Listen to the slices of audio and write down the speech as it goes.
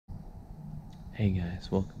Hey guys,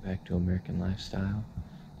 welcome back to American Lifestyle.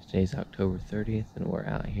 Today's October 30th and we're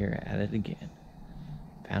out here at it again.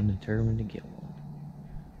 Found determined to get one.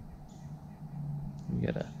 We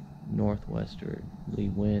got a northwesterly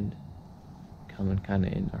wind coming kind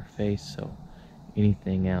of in our face, so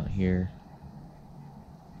anything out here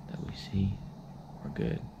that we see, we're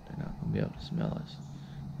good. They're not going to be able to smell us.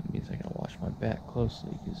 That means I gotta watch my back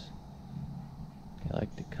closely because they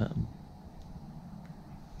like to come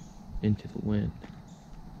into the wind.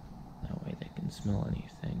 That way they can smell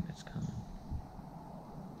anything that's coming,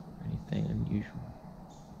 or anything unusual.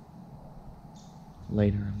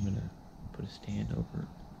 Later I'm gonna put a stand over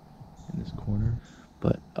in this corner,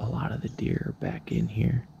 but a lot of the deer are back in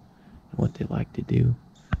here, and what they like to do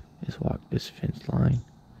is walk this fence line,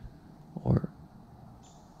 or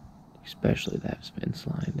especially that fence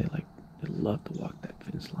line. They love to walk that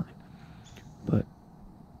fence line, but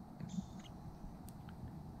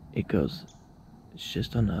it's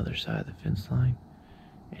just on the other side of the fence line,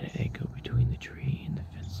 and they go between the tree and the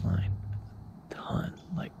fence line to hunt.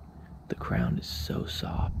 Like, the ground is so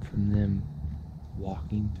soft from them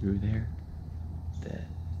walking through there that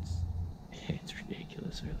it's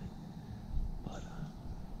ridiculous, really. But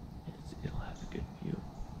it'll have a good view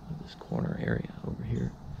of this corner area over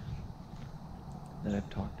here that I've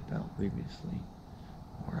talked about previously,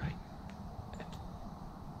 where I've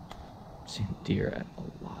seen deer at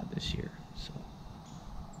a lot this year, so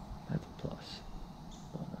that's a plus.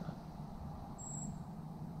 But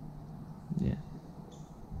yeah,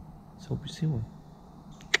 let's hope we see one.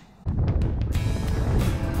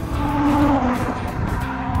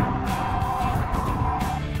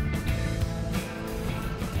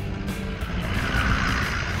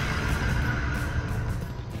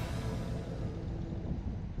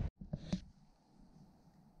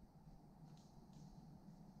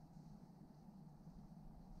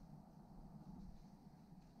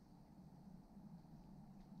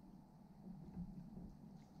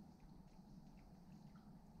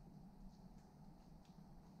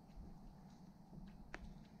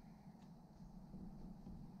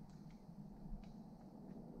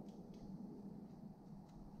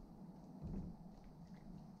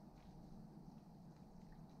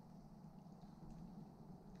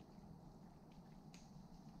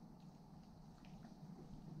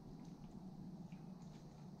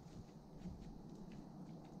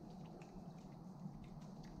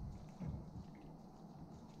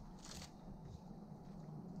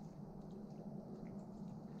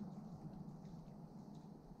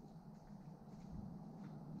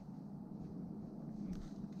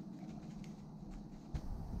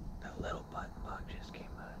 Little button bug just came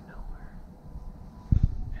out of nowhere,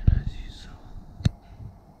 and as you saw,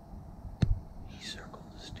 he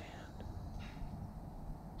circled the stand,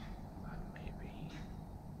 but maybe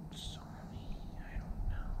he saw me. I don't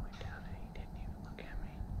know. I doubt it. He didn't even look at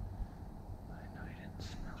me, but I know he didn't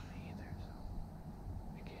smell me either. So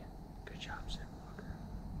again, good job, Sid Walker.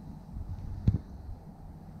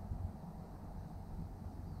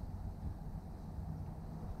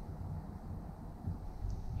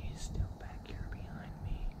 Still back here behind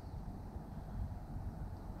me,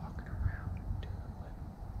 walking around and doing what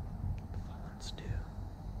the fawns do.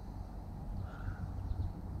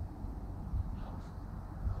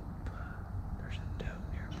 Hope there's a doe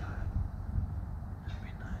nearby. That'd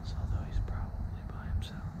be nice, although he's probably by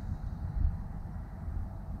himself.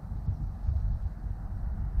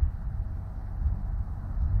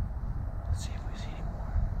 Let's see if we see any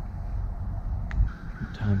more.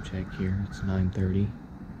 Time check here, it's 9:30.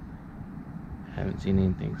 Haven't seen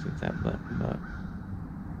anything since that button buck.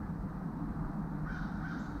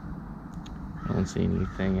 I don't see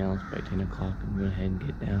anything else by 10 o'clock. I'm going to go ahead and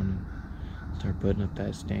get down and start putting up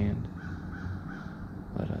that stand.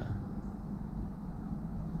 But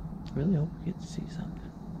really hope we get to see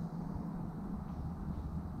something.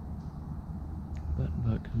 Button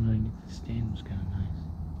buck coming underneath the stand was kind of nice.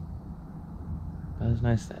 That was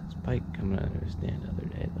nice, that spike coming out of his stand the other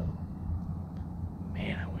day, though.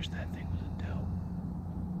 Man, I wish that thing was a doe.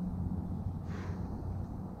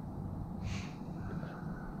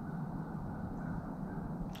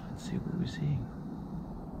 Let's see what we see.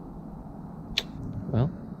 Well,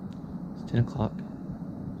 it's 10 o'clock.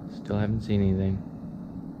 Still haven't seen anything.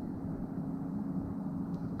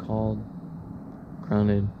 Called,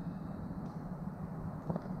 grunted,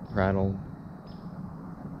 rattled.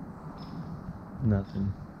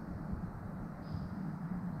 Nothing.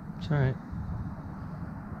 It's alright.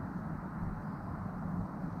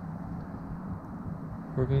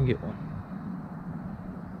 We're gonna get one.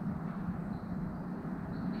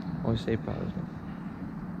 Always stay positive.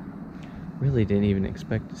 Really didn't even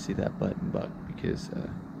expect to see that button buck because a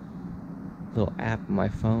little app on my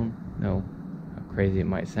phone, no, how crazy it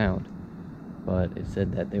might sound, but it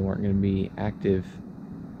said that they weren't going to be active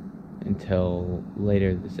until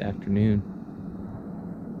later this afternoon.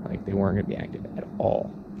 Like, they weren't going to be active at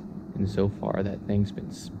all. And so far, that thing's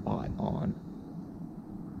been spot on.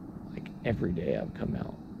 Like, every day I've come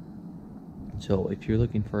out. So if you're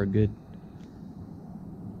looking for a good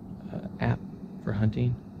app for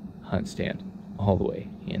hunting, HuntStand, all the way,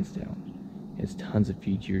 hands down. It has tons of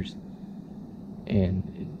features,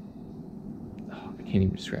 and I can't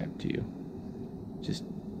even describe it to you. Just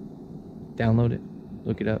download it,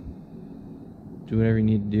 look it up, do whatever you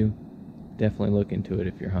need to do. Definitely look into it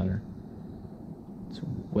if you're a hunter. It's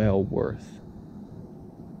well worth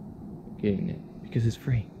getting it because it's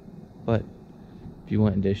free. But if you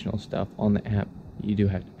want additional stuff on the app, you do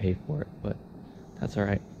have to pay for it, but that's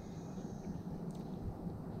alright.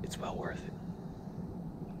 It's well worth it.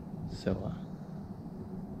 So,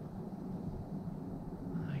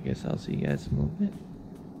 I guess I'll see you guys in a little bit.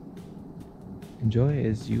 Enjoy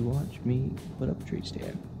as you watch me put up a tree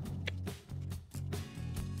stand.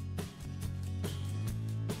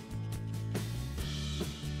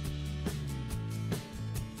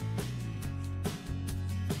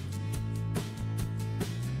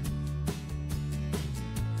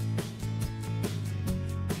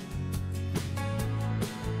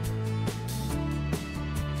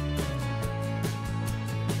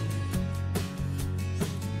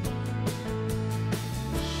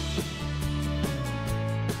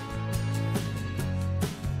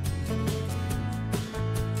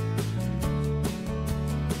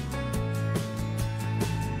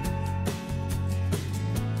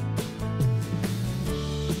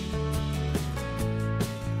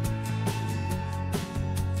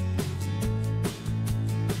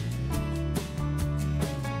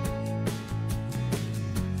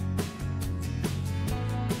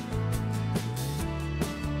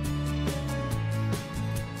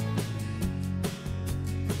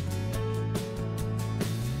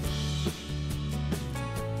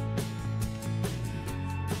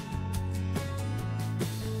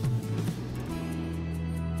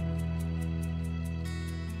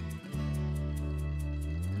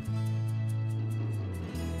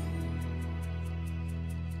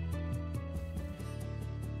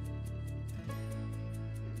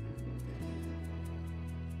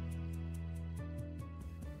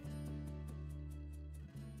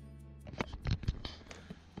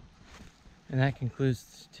 And that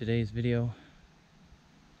concludes today's video.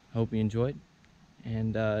 Hope you enjoyed.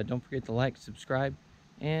 And don't forget to like, subscribe,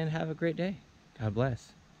 and have a great day. God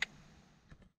bless.